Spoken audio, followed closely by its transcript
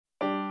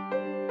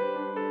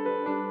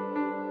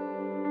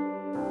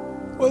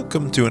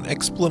Welcome to an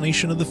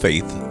explanation of the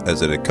faith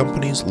as it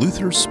accompanies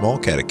Luther's Small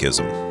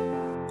Catechism.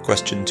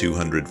 Question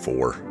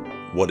 204.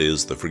 What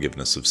is the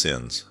forgiveness of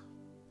sins?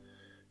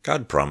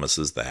 God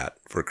promises that,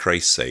 for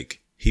Christ's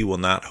sake, He will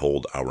not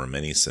hold our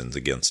many sins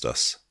against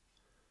us.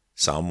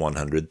 Psalm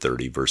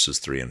 130, verses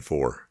 3 and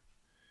 4.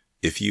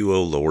 If you,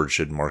 O Lord,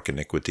 should mark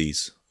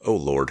iniquities, O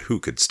Lord, who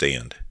could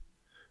stand?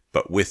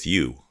 But with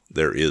you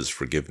there is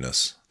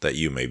forgiveness, that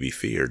you may be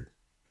feared.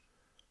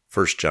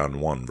 1 John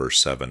 1,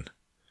 verse 7.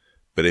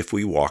 But if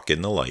we walk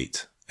in the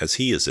light, as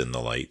He is in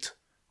the light,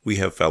 we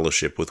have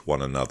fellowship with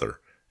one another,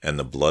 and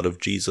the blood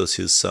of Jesus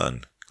His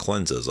Son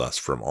cleanses us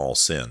from all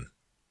sin.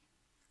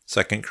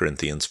 2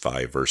 Corinthians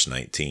 5, verse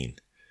 19.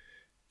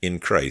 In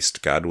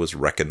Christ God was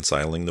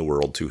reconciling the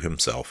world to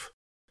Himself,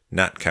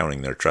 not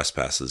counting their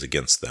trespasses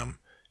against them,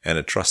 and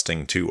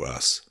entrusting to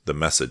us the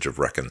message of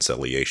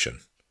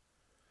reconciliation.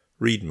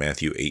 Read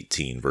Matthew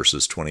 18,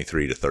 verses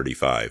 23 to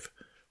 35,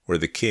 where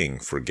the king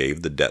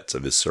forgave the debts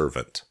of his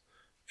servant,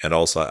 and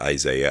also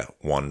Isaiah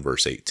 1,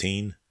 verse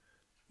 18,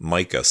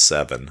 Micah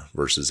 7,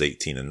 verses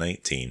 18 and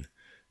 19,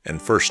 and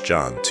 1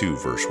 John 2,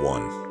 verse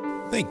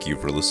 1. Thank you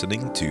for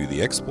listening to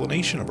the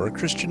explanation of our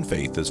Christian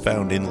faith as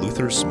found in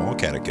Luther's Small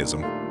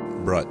Catechism,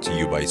 brought to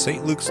you by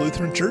St. Luke's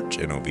Lutheran Church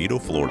in Oviedo,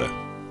 Florida.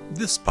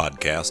 This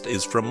podcast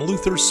is from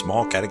Luther's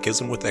Small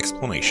Catechism with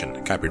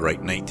Explanation, copyright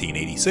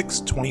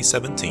 1986,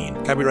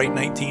 2017, copyright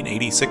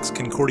 1986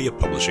 Concordia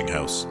Publishing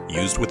House.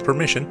 Used with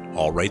permission,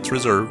 all rights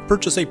reserved.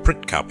 Purchase a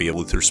print copy of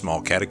Luther's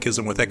Small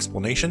Catechism with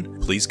Explanation.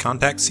 Please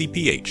contact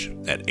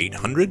CPH at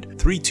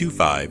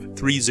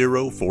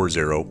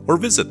 800-325-3040 or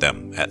visit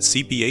them at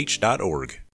cph.org.